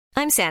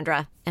I'm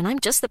Sandra, and I'm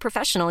just the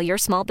professional your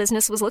small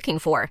business was looking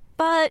for.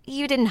 But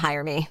you didn't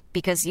hire me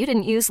because you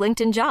didn't use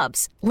LinkedIn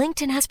Jobs.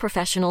 LinkedIn has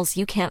professionals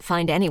you can't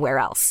find anywhere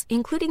else,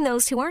 including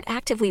those who aren't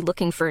actively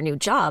looking for a new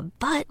job,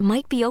 but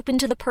might be open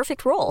to the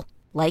perfect role,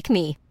 like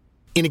me.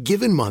 In a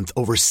given month,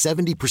 over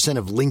 70%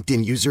 of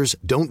LinkedIn users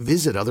don't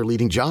visit other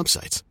leading job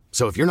sites.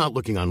 So if you're not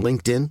looking on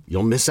LinkedIn,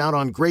 you'll miss out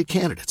on great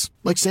candidates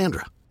like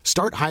Sandra.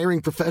 Start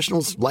hiring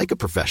professionals like a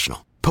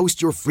professional.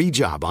 Post your free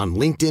job on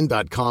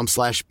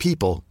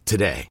linkedin.com/people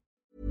today.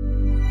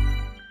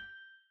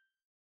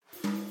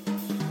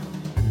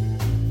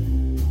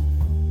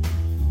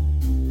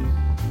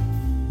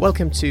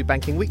 Welcome to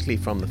Banking Weekly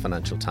from the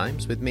Financial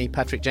Times with me,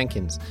 Patrick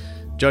Jenkins.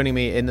 Joining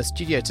me in the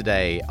studio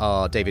today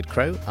are David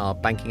Crowe, our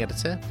banking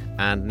editor,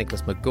 and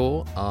Nicholas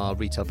McGaw, our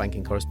retail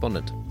banking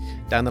correspondent.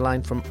 Down the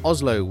line from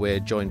Oslo, we're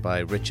joined by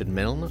Richard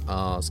Milne,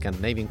 our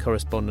Scandinavian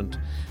correspondent,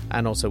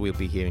 and also we'll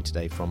be hearing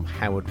today from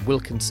Howard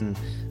Wilkinson,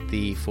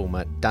 the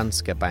former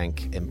Danske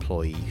Bank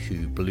employee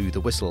who blew the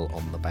whistle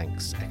on the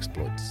bank's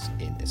exploits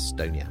in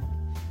Estonia.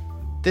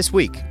 This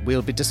week,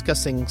 we'll be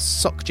discussing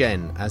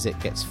SocGen as it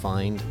gets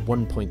fined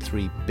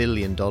 $1.3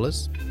 billion.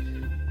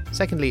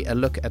 Secondly, a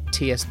look at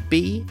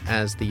TSB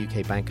as the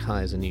UK bank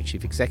hires a new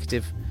chief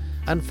executive.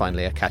 And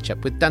finally, a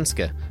catch-up with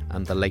Danske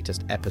and the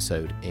latest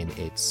episode in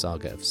its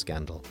saga of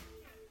scandal.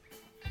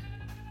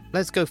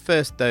 Let's go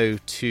first, though,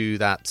 to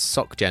that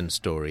SocGen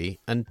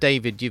story. And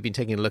David, you've been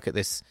taking a look at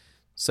this.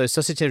 So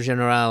Société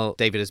Générale,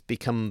 David, has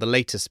become the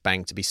latest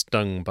bank to be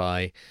stung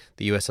by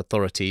the US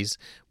authorities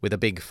with a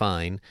big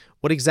fine.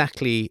 What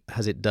exactly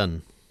has it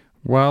done?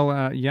 Well,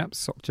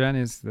 SocGen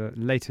is the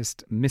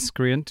latest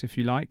miscreant, if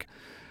you like.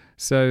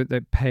 So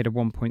they paid a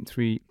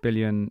 $1.3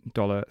 billion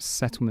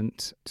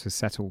settlement to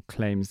settle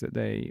claims that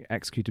they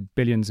executed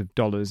billions of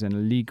dollars in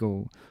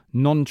illegal,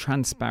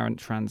 non-transparent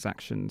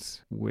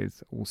transactions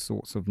with all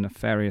sorts of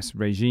nefarious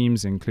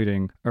regimes,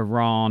 including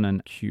Iran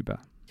and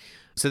Cuba.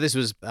 So this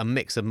was a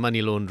mix of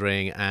money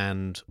laundering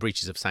and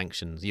breaches of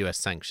sanctions, US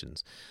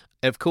sanctions.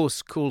 It, of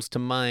course, calls to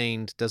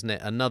mind, doesn't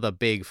it, another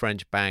big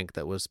French bank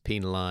that was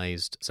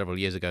penalised several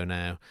years ago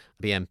now.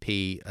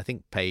 BNP, I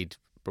think, paid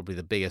probably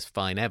the biggest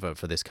fine ever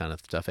for this kind of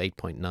stuff,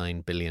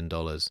 $8.9 billion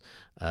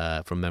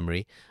from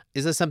memory.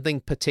 Is there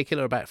something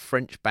particular about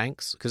French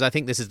banks? Because I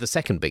think this is the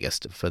second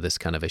biggest for this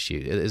kind of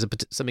issue. Is there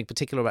something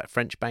particular about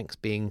French banks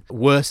being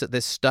worse at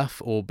this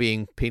stuff or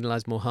being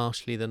penalised more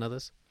harshly than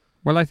others?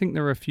 Well, I think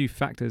there are a few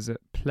factors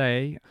at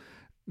play.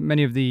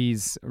 Many of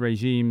these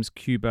regimes,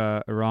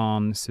 Cuba,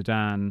 Iran,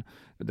 Sudan,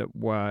 that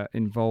were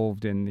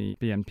involved in the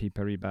BNP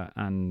Paribas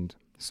and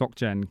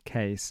SocGen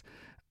case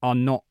are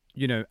not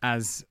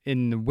as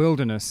in the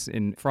wilderness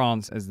in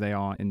France as they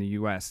are in the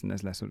US, and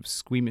there's less sort of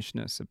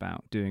squeamishness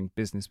about doing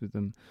business with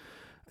them.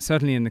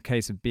 Certainly in the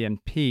case of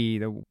BNP,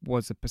 there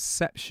was a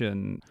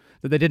perception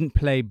that they didn't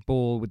play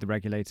ball with the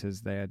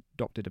regulators. They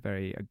adopted a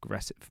very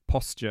aggressive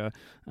posture,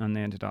 and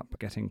they ended up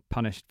getting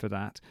punished for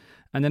that.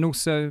 And then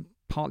also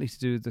partly to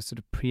do with the sort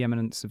of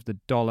preeminence of the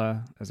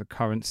dollar as a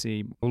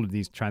currency. All of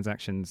these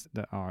transactions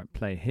that are at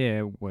play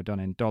here were done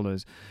in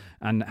dollars,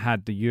 and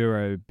had the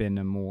euro been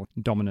a more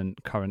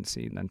dominant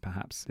currency, then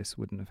perhaps this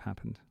wouldn't have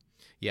happened.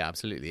 Yeah,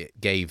 absolutely.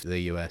 It gave the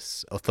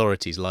US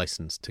authorities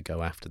license to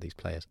go after these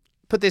players.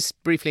 Put this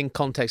briefly in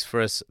context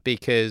for us,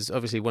 because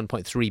obviously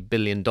 $1.3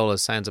 billion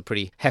sounds a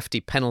pretty hefty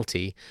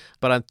penalty,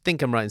 but I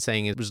think I'm right in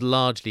saying it was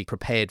largely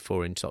prepared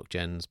for in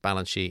SocGen's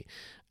balance sheet,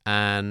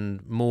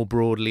 and more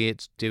broadly,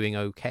 it's doing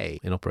okay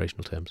in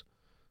operational terms.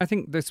 I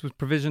think this was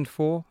provisioned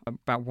for,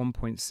 about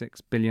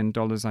 $1.6 billion,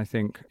 I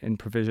think, in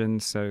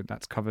provisions, so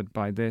that's covered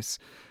by this.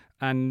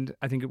 And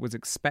I think it was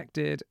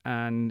expected,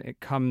 and it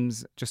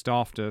comes just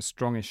after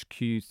strongish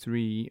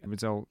Q3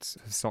 results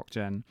for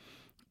SocGen.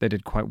 They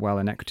did quite well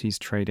in equities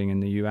trading in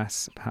the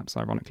US, perhaps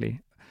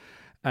ironically.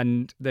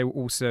 And they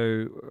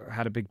also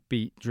had a big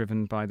beat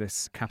driven by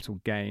this capital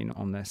gain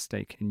on their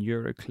stake in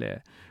Euroclear.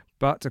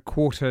 But a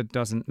quarter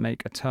doesn't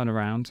make a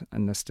turnaround,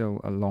 and there's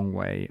still a long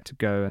way to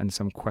go, and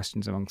some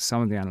questions among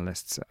some of the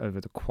analysts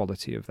over the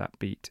quality of that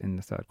beat in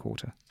the third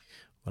quarter.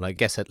 Well, I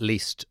guess at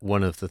least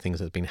one of the things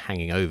that's been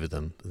hanging over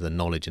them, the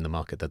knowledge in the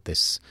market that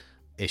this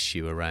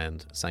issue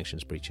around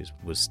sanctions breaches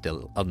was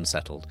still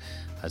unsettled,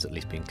 has at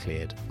least been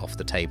cleared off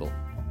the table.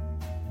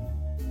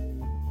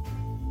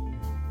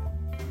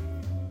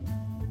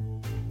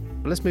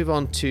 Let's move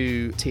on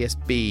to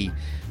TSB.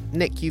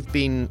 Nick, you've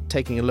been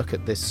taking a look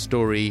at this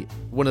story.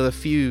 One of the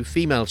few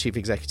female chief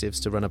executives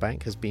to run a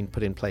bank has been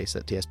put in place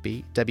at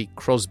TSB, Debbie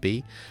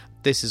Crosby.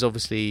 This is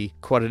obviously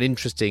quite an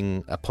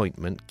interesting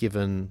appointment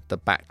given the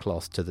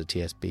backcloth to the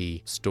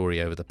TSB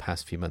story over the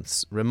past few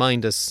months.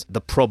 Remind us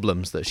the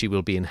problems that she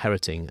will be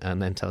inheriting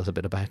and then tell us a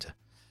bit about her.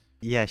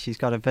 Yeah, she's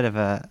got a bit of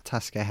a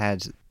task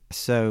ahead.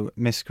 So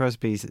Miss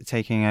Crosby's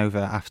taking over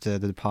after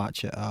the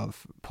departure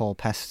of Paul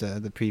Pester,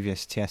 the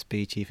previous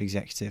TSB chief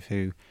executive,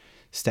 who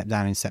stepped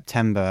down in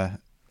September,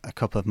 a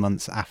couple of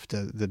months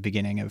after the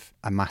beginning of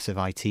a massive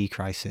IT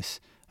crisis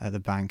at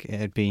the bank. It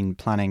had been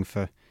planning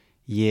for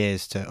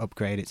years to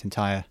upgrade its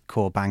entire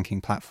core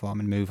banking platform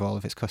and move all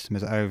of its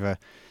customers over.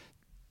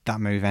 That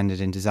move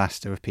ended in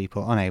disaster with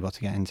people unable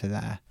to get into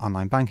their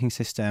online banking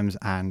systems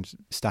and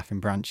staff in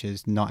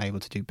branches not able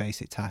to do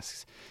basic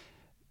tasks.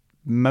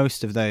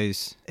 Most of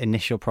those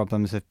initial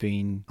problems have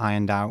been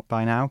ironed out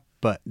by now,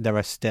 but there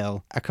are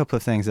still a couple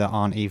of things that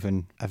aren't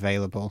even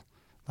available.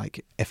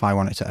 Like if I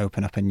wanted to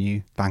open up a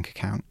new bank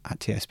account at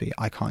TSB,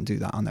 I can't do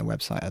that on their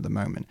website at the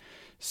moment.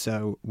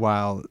 So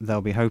while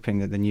they'll be hoping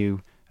that the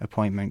new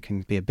appointment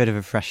can be a bit of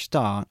a fresh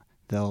start,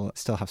 they'll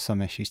still have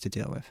some issues to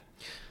deal with.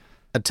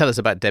 And tell us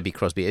about Debbie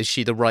Crosby. Is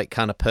she the right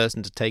kind of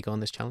person to take on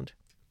this challenge?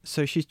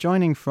 So she's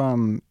joining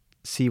from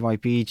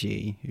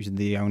CYBG, who's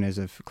the owners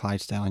of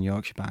Clydesdale and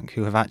Yorkshire Bank,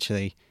 who have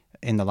actually,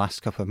 in the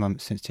last couple of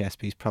months since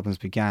TSB's problems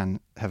began,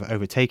 have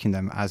overtaken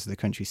them as the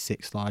country's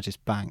sixth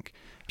largest bank.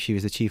 She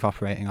was the chief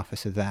operating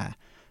officer there.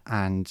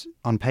 And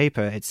on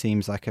paper, it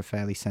seems like a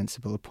fairly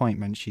sensible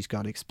appointment. She's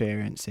got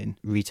experience in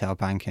retail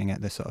banking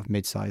at the sort of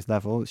mid-sized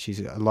level. She's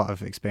got a lot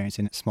of experience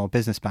in small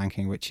business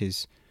banking, which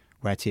is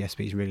where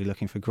TSB is really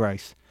looking for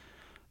growth.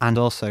 And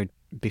also,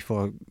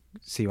 before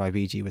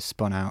CYBG was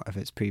spun out of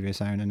its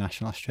previous owner,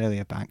 National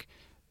Australia Bank,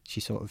 she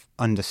sort of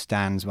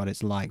understands what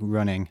it's like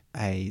running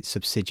a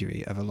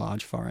subsidiary of a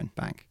large foreign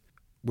bank.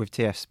 With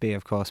TSB,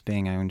 of course,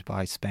 being owned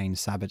by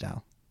Spain's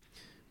Sabadell.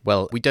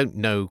 Well, we don't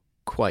know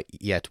quite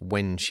yet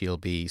when she'll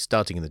be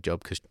starting in the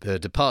job because her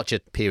departure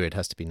period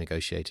has to be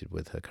negotiated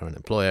with her current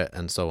employer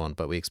and so on,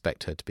 but we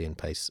expect her to be in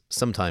place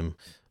sometime,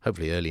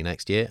 hopefully early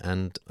next year,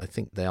 and I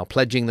think they are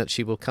pledging that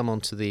she will come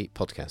onto the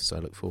podcast, so I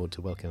look forward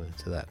to welcoming her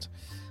to that.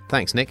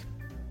 Thanks, Nick.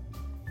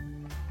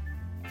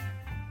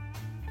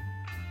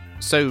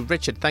 So,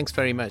 Richard, thanks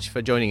very much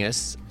for joining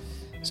us.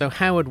 So,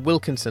 Howard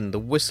Wilkinson, the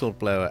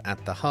whistleblower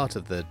at the heart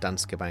of the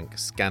Danske Bank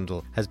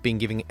scandal, has been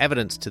giving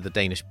evidence to the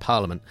Danish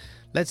Parliament.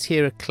 Let's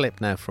hear a clip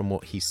now from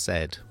what he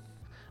said.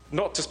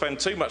 Not to spend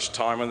too much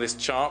time on this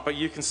chart, but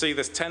you can see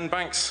there's 10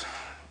 banks.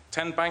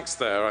 10 banks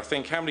there. I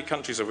think, how many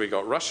countries have we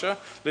got? Russia,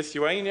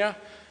 Lithuania,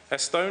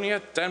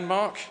 Estonia,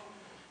 Denmark,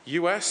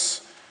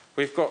 US.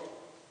 We've got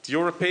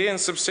European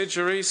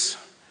subsidiaries.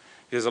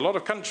 There's a lot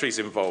of countries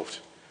involved.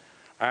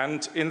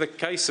 And in the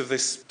case of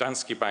this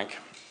Danske Bank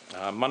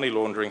money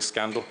laundering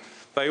scandal,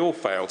 they all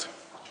failed.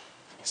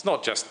 It's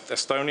not just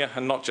Estonia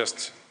and not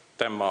just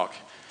Denmark.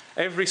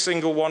 Every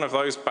single one of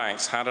those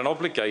banks had an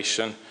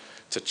obligation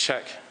to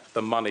check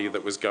the money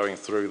that was going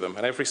through them,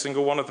 and every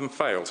single one of them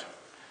failed.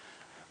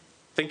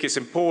 I think it's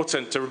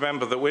important to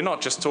remember that we're not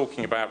just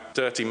talking about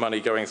dirty money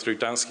going through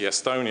Danske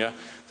Estonia.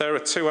 There are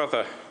two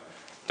other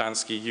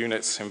Danske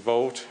units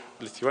involved,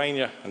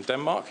 Lithuania and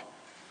Denmark.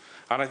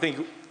 And I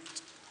think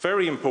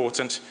very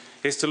important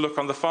is to look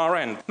on the far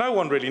end. No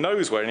one really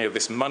knows where any of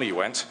this money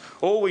went.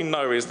 All we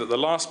know is that the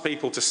last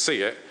people to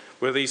see it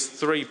were these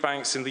three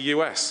banks in the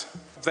US.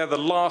 They're the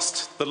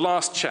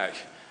last check.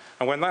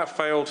 And when that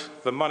failed,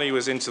 the money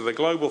was into the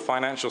global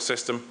financial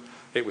system.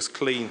 It was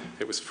clean,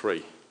 it was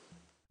free.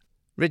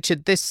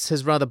 Richard, this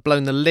has rather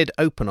blown the lid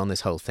open on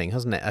this whole thing,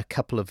 hasn't it? A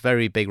couple of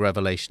very big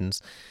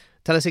revelations.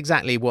 Tell us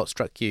exactly what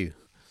struck you.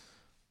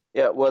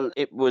 Yeah, well,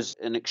 it was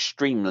an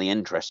extremely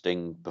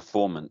interesting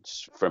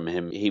performance from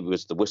him. He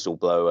was the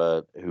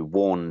whistleblower who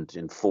warned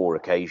in 4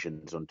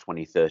 occasions on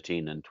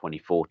 2013 and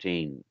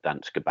 2014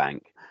 Danske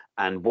Bank.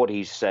 And what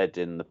he's said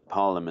in the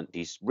Parliament,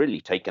 he's really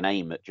taken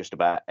aim at just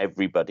about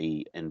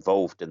everybody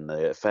involved in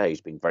the affair.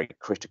 He's been very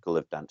critical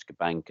of Danske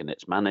Bank and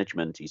its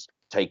management. He's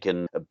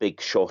taken a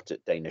big shot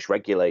at Danish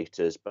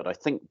regulators. But I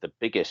think the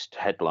biggest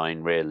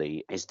headline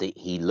really is that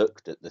he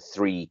looked at the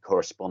 3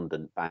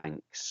 correspondent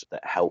banks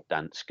that helped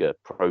Danske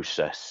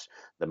process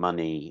the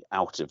money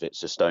out of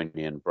its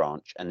Estonian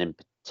branch. And in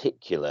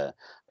particular,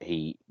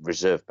 he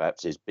reserved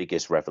perhaps his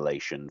biggest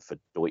revelation for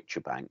Deutsche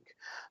Bank,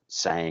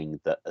 saying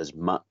that as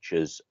much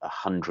as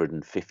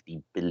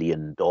 $150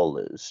 billion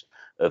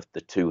of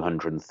the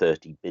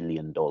 $230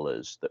 billion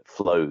that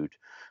flowed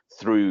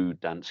through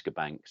Danske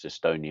Bank's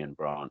Estonian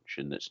branch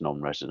in its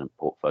non-resident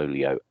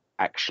portfolio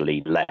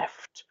actually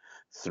left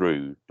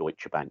through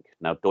Deutsche Bank.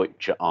 Now,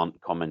 Deutsche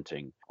aren't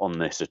commenting on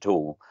this at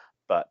all,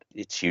 but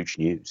it's huge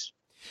news.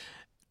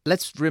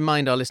 Let's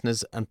remind our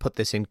listeners and put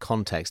this in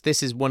context.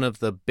 This is one of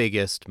the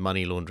biggest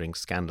money laundering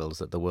scandals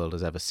that the world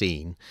has ever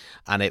seen.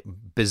 And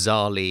it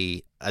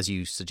bizarrely, as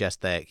you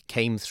suggest there,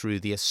 came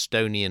through the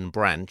Estonian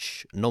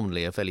branch,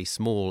 nominally a fairly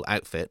small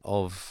outfit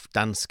of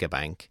Danske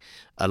Bank.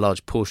 A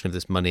large portion of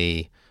this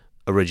money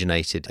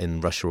originated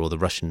in Russia or the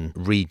Russian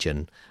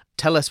region.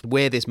 Tell us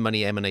where this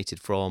money emanated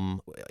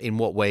from, in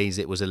what ways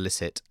it was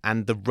illicit,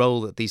 and the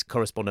role that these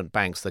correspondent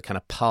banks, the kind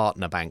of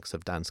partner banks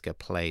of Danske,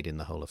 played in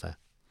the whole affair.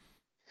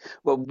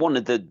 Well, one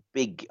of the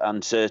big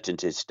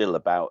uncertainties still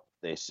about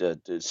this,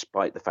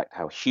 despite the fact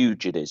how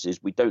huge it is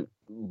we don't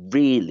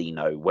really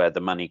know where the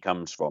money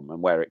comes from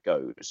and where it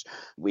goes.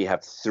 We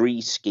have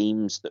 3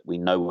 schemes that we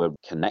know are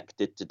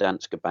connected to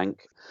Danske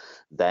Bank.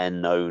 They're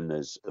known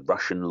as the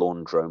Russian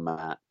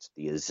laundromat,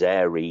 the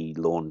Azeri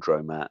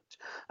laundromat,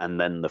 and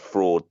then the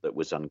fraud that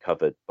was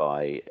uncovered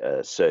by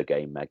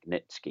Sergei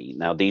Magnitsky.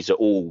 Now, these are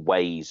all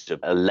ways of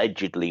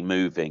allegedly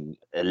moving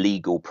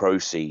illegal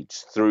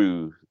proceeds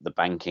through the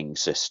banking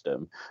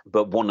system.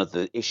 But one of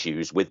the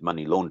issues with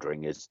money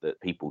laundering is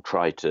that people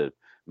try to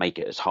make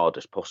it as hard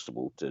as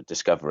possible to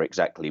discover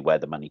exactly where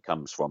the money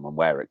comes from and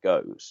where it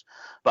goes.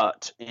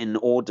 But in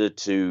order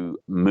to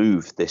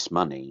move this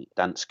money,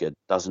 Danske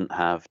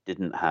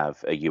didn't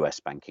have a US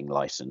banking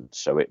license,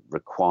 so it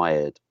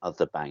required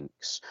other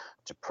banks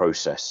to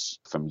process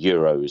from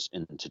euros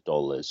into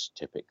dollars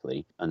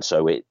typically, and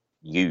so it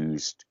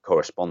used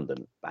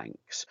correspondent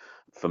banks.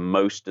 For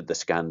most of the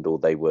scandal,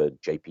 they were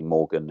JP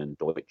Morgan and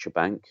Deutsche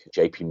Bank.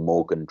 JP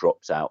Morgan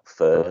drops out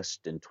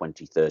first in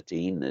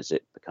 2013 as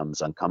it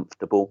becomes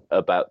uncomfortable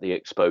about the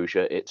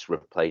exposure. It's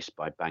replaced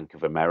by Bank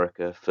of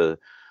America for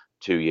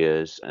 2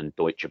 years, and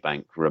Deutsche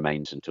Bank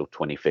remains until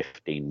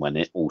 2015 when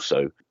it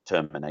also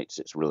terminates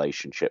its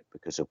relationship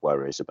because of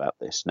worries about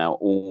this. Now,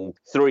 all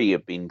three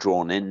have been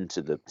drawn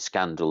into the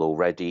scandal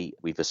already.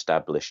 We've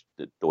established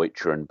that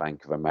Deutsche and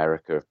Bank of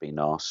America have been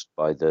asked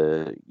by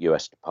the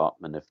US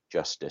Department of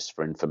Justice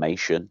for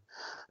information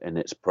in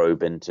its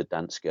probe into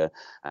Danske,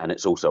 and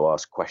it's also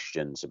asked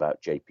questions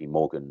about JP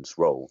Morgan's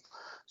role.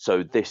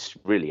 So this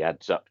really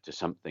adds up to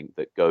something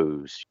that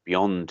goes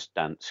beyond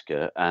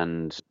Danske,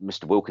 and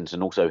Mr.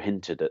 Wilkinson also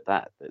hinted at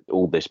that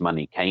all this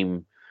money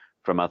came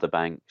from other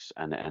banks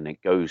and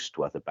it goes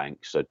to other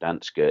banks. So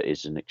Danske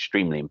is an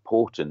extremely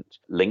important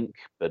link,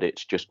 but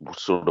it's just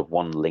sort of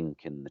one link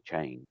in the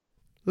chain.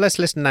 Let's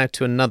listen now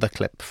to another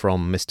clip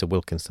from Mr.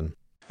 Wilkinson.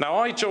 Now,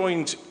 I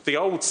joined the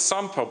old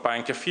Sampo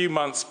Bank a few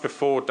months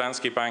before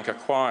Danske Bank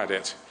acquired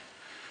it.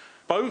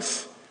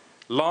 Both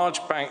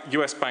large bank,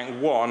 US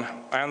Bank 1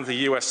 and the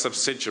US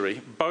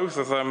subsidiary, both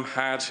of them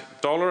had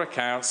dollar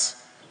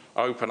accounts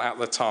open at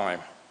the time.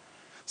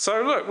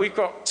 So look, we've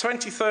got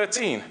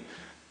 2013.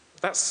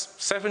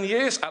 That's 7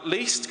 years at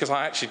least, because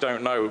I actually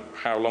don't know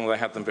how long they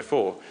had them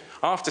before.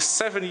 After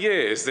 7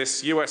 years,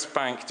 this US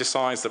bank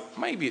decides that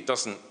maybe it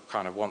doesn't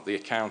kind of want the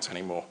account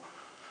anymore.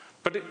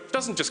 But it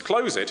doesn't just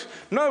close it.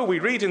 No, we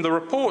read in the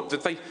report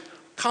that they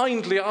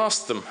kindly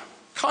asked them,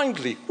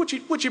 kindly,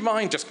 would you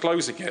mind just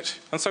closing it?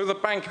 And so the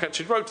bank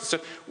actually wrote and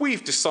said,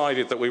 we've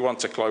decided that we want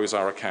to close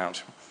our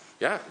account.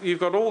 Yeah, you've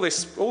got all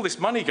this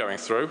money going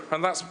through,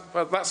 and that's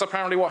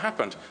apparently what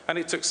happened. And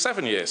it took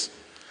 7 years.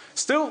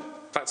 Still,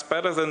 that's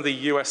better than the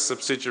US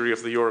subsidiary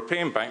of the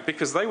European Bank,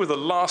 because they were the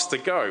last to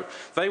go.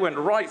 They went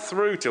right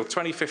through till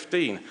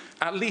 2015,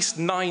 at least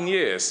 9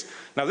 years.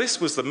 Now, this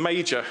was the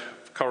major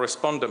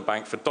correspondent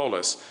bank for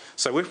dollars.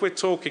 So if we're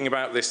talking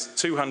about this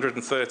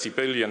 $230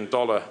 billion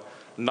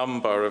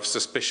number of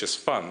suspicious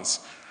funds,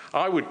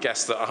 I would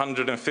guess that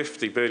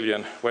 150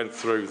 billion went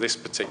through this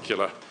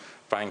particular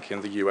bank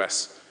in the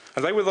US.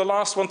 And they were the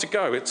last one to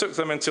go. It took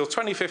them until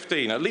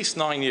 2015, at least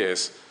 9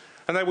 years.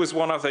 And there was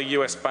one other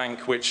US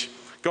bank which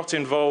got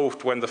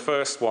involved when the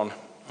first one,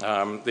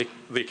 the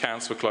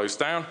accounts were closed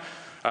down,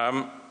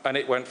 and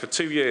it went for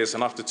 2 years,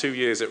 and after 2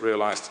 years it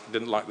realized it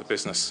didn't like the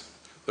business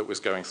that was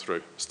going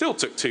through. Still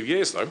took 2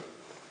 years though.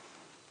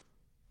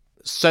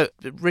 So,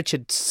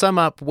 Richard, sum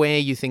up where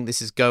you think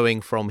this is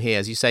going from here.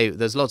 As you say,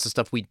 there's lots of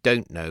stuff we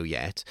don't know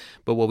yet,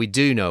 but what we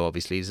do know,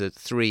 obviously, is that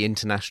 3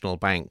 international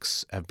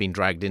banks have been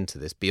dragged into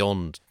this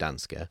beyond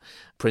Danske,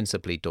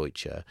 principally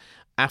Deutsche.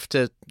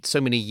 After so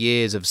many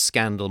years of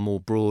scandal more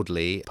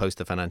broadly post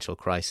the financial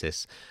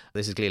crisis,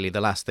 this is clearly the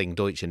last thing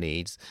Deutsche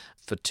needs.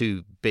 For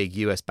 2 big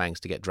US banks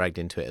to get dragged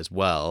into it as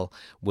well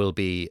will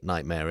be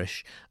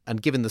nightmarish.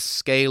 And given the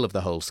scale of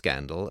the whole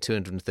scandal,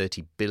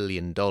 $230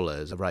 billion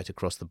right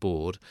across the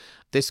board,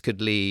 this could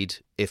lead,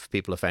 if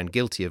people are found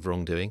guilty of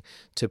wrongdoing,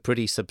 to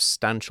pretty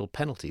substantial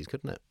penalties,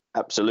 couldn't it?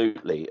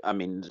 Absolutely. I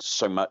mean,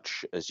 so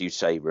much, as you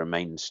say,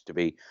 remains to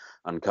be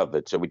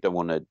uncovered. So we don't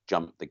want to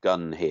jump the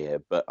gun here.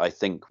 But I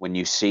think when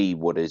you see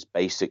what is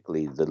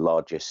basically the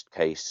largest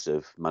case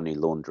of money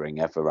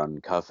laundering ever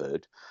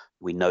uncovered,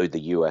 we know the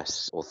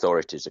US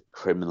authorities are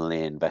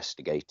criminally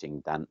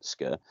investigating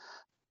Danske.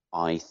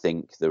 I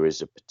think there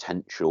is a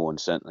potential, and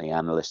certainly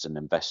analysts and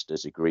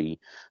investors agree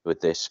with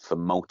this, for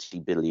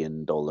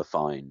multi-billion-dollar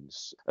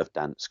fines of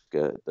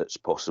Danske that's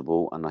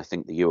possible. And I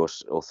think the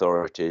US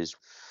authorities,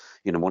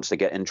 once they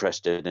get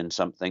interested in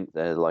something,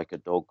 they're like a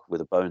dog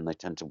with a bone. They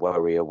tend to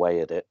worry away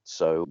at it.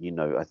 So,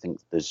 I think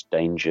there's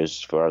dangers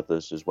for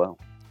others as well.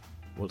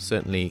 Well,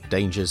 certainly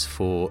dangers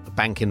for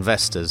bank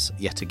investors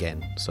yet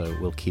again. So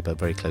we'll keep a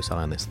very close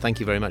eye on this. Thank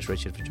you very much,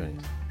 Richard, for joining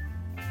us.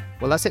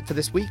 Well, that's it for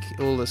this week.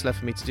 All that's left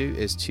for me to do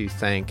is to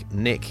thank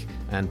Nick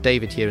and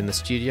David here in the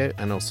studio,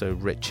 and also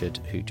Richard,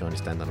 who joined us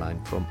down the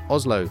line from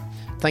Oslo.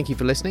 Thank you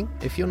for listening.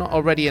 If you're not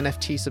already an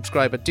FT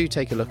subscriber, do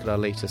take a look at our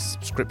latest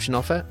subscription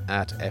offer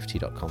at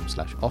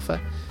ft.com/offer.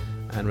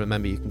 And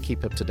remember, you can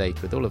keep up to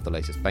date with all of the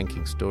latest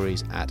banking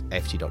stories at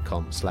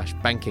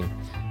ft.com/banking.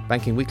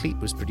 Banking Weekly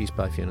was produced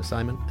by Fiona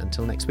Simon.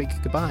 Until next week,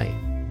 goodbye.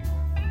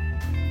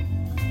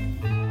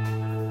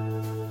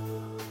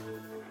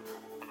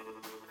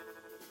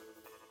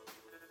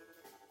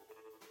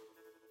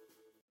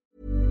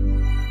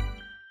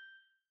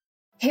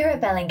 Here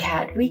at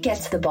Bellingcat, we get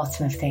to the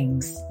bottom of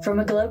things. From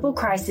a global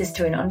crisis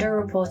to an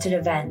underreported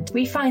event,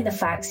 we find the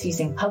facts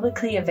using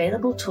publicly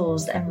available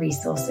tools and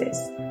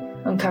resources,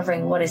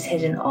 uncovering what is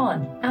hidden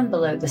on and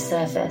below the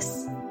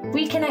surface.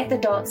 We connect the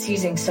dots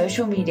using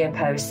social media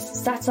posts,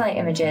 satellite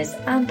images,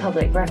 and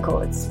public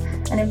records,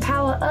 and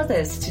empower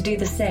others to do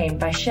the same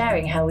by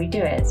sharing how we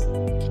do it.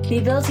 The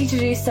ability to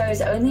do so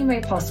is only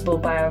made possible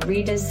by our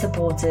readers,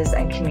 supporters,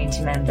 and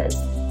community members.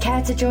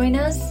 Care to join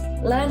us?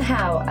 Learn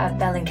how at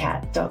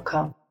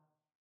bellingcat.com.